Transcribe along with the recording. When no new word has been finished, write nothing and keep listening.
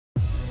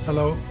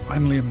Hello,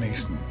 I'm Liam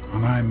Neeson,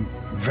 and I'm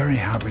very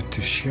happy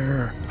to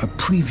share a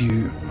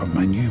preview of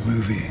my new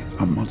movie,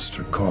 A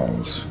Monster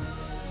Calls.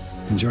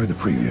 Enjoy the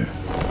preview.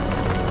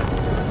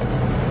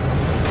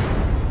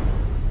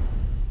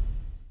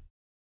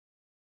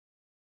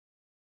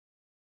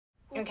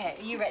 Okay,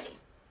 are you ready?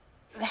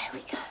 There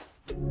we go.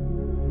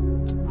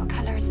 What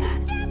color is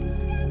that?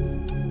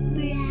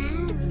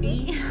 Brown.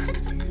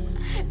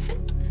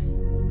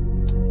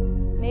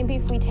 Maybe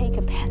if we take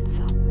a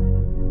pencil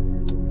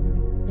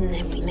and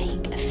then we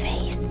make a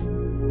face.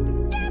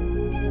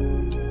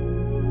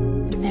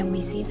 And then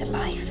we see the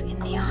life in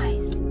the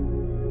eyes.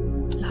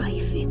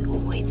 Life is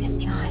always in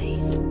the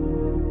eyes.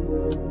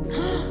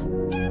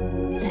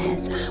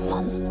 There's our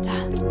monster.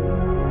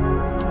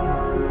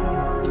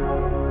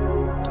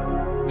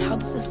 How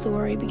does the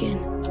story begin?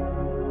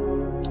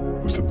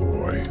 Was the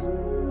boy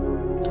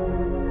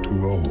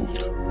too old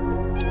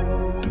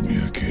to be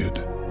a kid?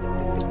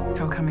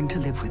 You're coming to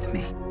live with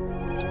me.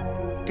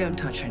 Don't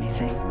touch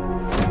anything.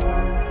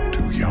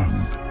 Too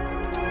young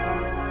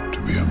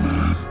to be a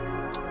man?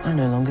 I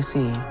no longer see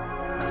you.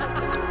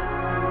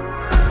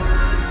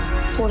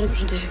 What did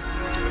he do?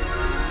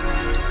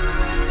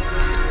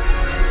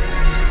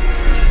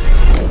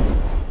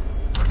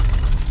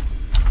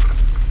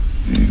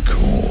 He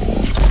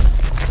called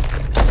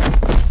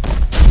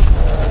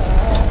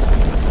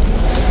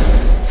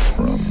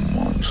for a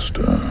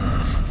monster.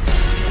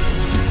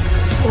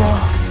 Whoa.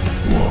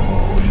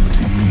 Whoa,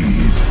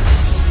 indeed.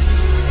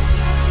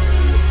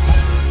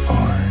 I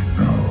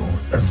know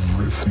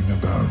everything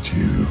about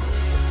you.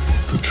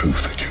 The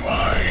truth that you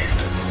hide.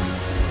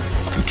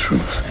 The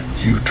truth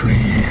you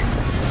dream.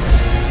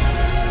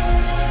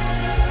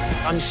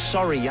 I'm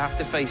sorry you have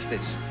to face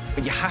this,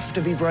 but you have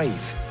to be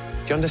brave.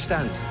 Do you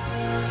understand?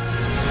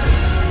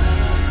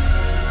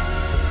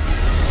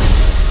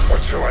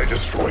 What shall I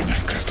destroy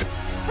next?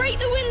 Break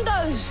the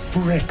windows!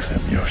 Break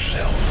them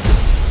yourself.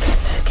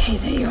 It's okay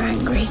that you're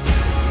angry.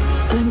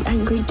 I'm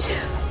angry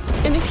too.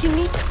 And if you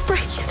need to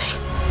break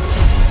things,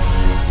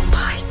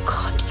 by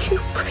God, you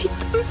break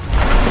them.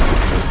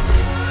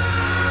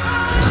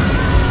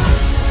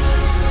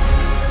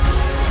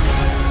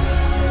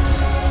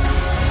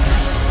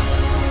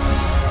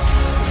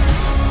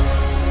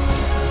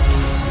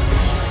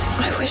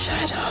 I wish I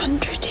had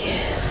 100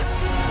 years.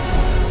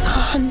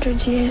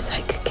 100 years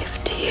I could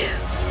give to you.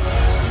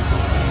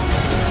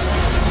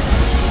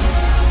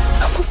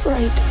 I'm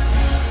afraid.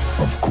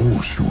 Of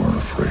course you are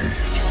afraid.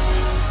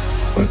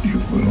 But you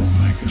will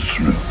make it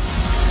through.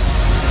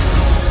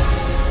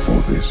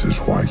 For this is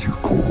why you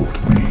called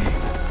me.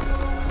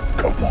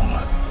 Come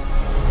on.